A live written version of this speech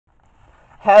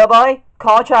Hello, everybody.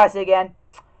 Carl Travis again.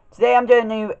 Today I'm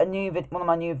doing a new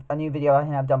video I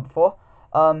think I've done before.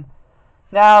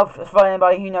 Now for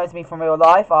anybody who knows me from real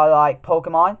life, I like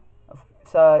Pokemon.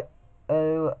 So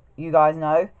you guys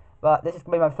know, but this is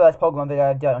gonna be my first Pokemon video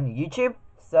I've done on YouTube.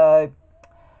 So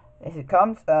as it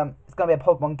comes, it's gonna be a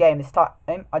Pokemon game this time.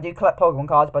 I do collect Pokemon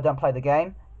cards, but I don't play the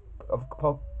game of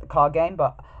the card game.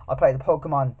 But I play the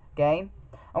Pokemon game.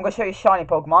 I'm gonna show you shiny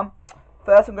Pokemon.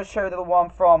 First, I'm gonna show you the one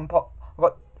from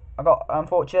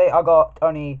unfortunately, I got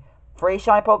only 3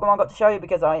 shiny Pokemon I got to show you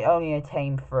because I only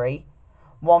attained 3.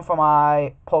 1 from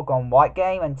my Pokemon White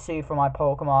game and 2 from my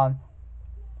Pokemon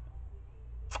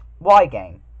Y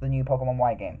game, the new Pokemon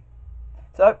Y game.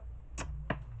 So,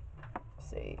 let's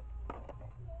see.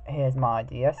 Here's my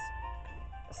DS.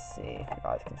 Let's see if you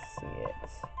guys can see it.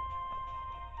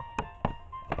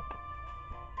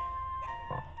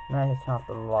 Now I just turn off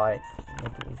the lights,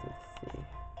 make it easy to see.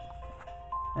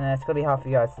 And it's gonna be hard for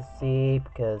you guys to see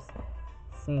because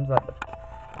it seems like the.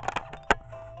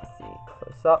 Let's see,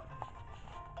 close up.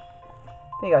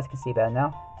 I think you guys can see better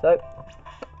now. So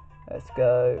let's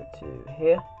go to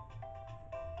here.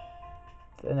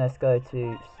 Then let's go to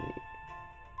see.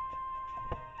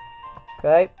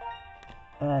 Okay,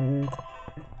 and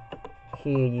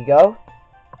here you go.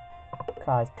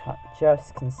 Guys,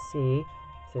 just can see.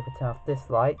 See if I turn off this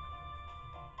light.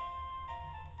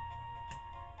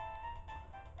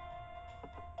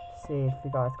 See if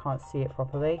you guys can't see it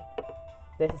properly.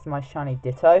 This is my shiny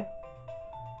Ditto.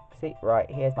 See, right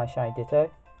here's my shiny Ditto,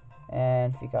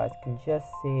 and if you guys can just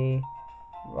see,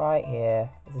 right here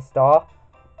is a star.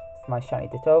 It's my shiny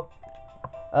Ditto.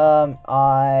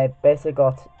 I basically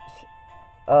got,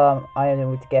 I only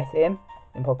able to get him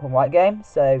in Pokemon White game,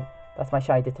 so that's my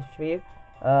shiny Ditto for you.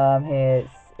 Here's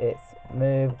its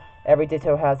move. Every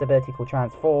Ditto has the ability called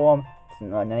Transform.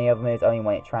 None of the other moves, only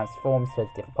when it transforms to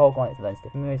different Pokemon, it learns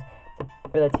different moves. The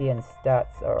ability and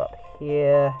stats are up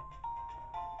here.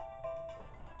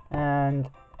 And,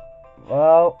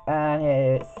 well, and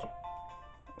it's,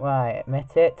 right,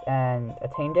 met it and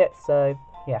attained it, so,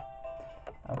 yeah.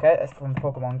 Okay, that's from the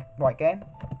Pokemon White game.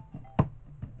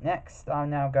 Next, I'm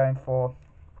now going for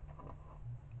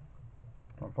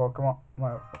Pokemon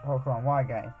Y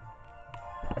game.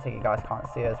 I think you guys can't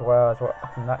see as well as what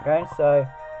from that game, so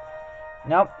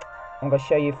nope. I'm gonna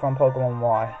show you from Pokemon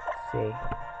Y. Let's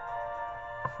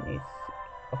see.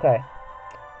 Okay.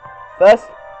 First,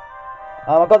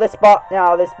 I got this spot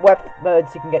now. This web mode,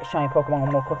 so you can get shiny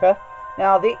Pokemon more quicker.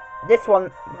 Now this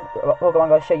one Pokemon I'm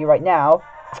gonna show you right now.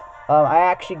 I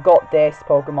actually got this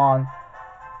Pokemon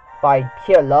by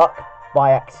pure luck,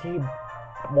 by actually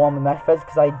one of the methods,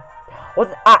 because I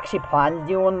wasn't actually planning to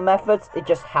do one of the methods. It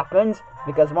just happened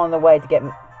because one of the ways to get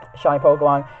shiny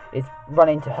Pokemon is run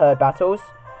into herd battles.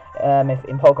 If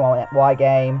in Pokemon Y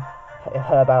game,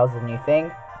 herd battles is a new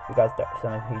thing. You guys,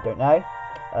 some of you don't know.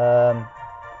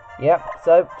 Yep.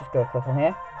 So just go click on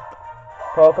here.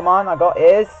 Pokemon I got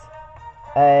is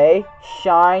a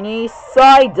shiny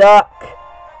Psyduck.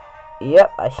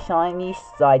 Yep, a shiny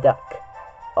Psyduck.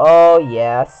 Oh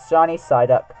yeah, shiny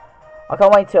Psyduck. I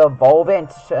can't wait to evolve it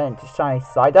into shiny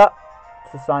Psyduck,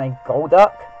 to shiny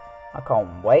Golduck. I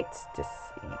can't wait. Just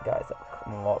see you guys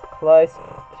come up close.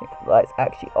 Check the lights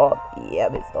actually on.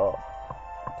 Yep, it's on.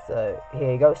 So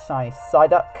here you go, shiny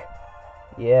Psyduck.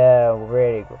 Yeah,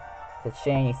 really good. It's a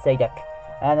shiny Psyduck.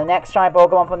 And the next shiny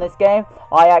Pokemon from this game,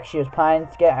 I actually was planning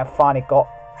to get and finally got.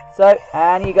 So,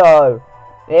 and you go.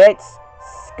 It's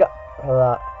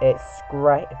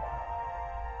great.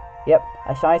 Yep,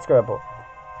 a shiny Scribble.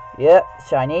 Yep,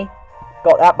 shiny.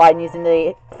 Got that by using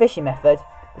the fishing method,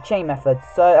 the chain method.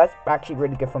 So that's actually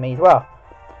really good for me as well.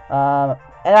 And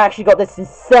I actually got this in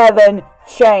 7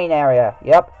 chain area.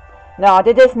 Yep. Now I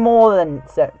did this more than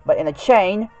 7, but in a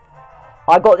chain,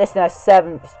 I got this in a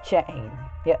 7th chain.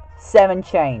 Yep, 7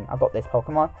 chain. I got this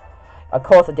Pokemon. Of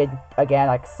course, I did again.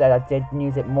 Like I said, I did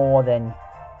use it more than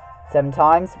 7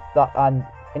 times. But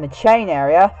in the chain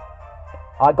area,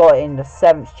 I got it in the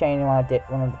 7th chain when I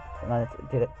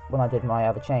did my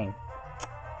other chain.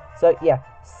 So yeah,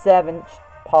 7th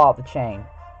part of the chain.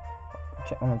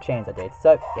 One of the chains I did.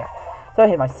 So yeah. So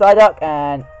here's my Psyduck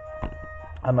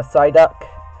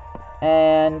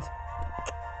and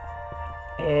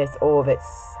here's all of its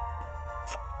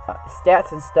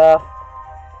stats and stuff.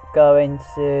 Going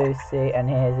to see, and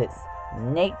here's its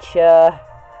nature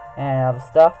and other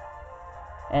stuff.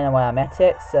 And when I met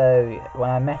it, so when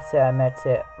I met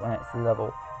it when it's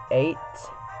level 8.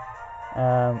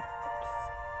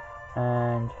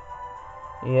 And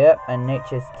yep, and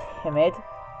nature's timid.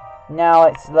 Now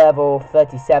it's level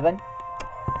 37.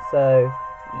 So,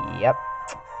 yep.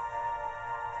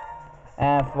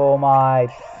 And for my,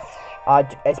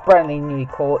 it's brand new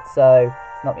caught, so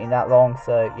it's not been that long.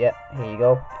 So yeah, here you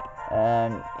go.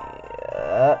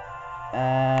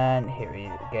 And here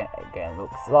it again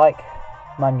looks like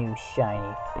my new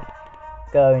shiny.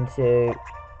 Going to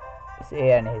see,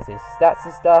 and here's his stats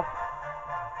and stuff.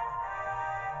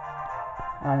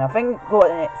 And I think what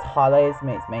its highlights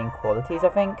its main qualities, I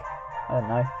think. I don't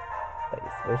know. But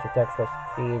it's special attack, special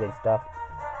speed and stuff.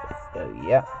 So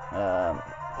yeah.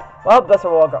 Well, that's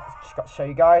all I've got to show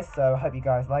you guys. So I hope you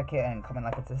guys like it, and comment,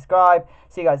 like, and subscribe.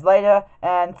 See you guys later.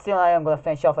 And soon I'm gonna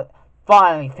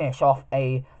finally finish off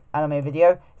a anime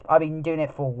video. I've been doing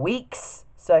it for weeks.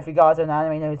 So if you guys are an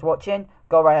anime who's watching,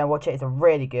 go right and watch it. It's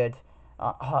really good.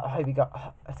 I hope you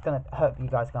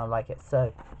guys are gonna like it.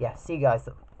 So yeah, see you guys.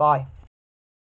 Bye.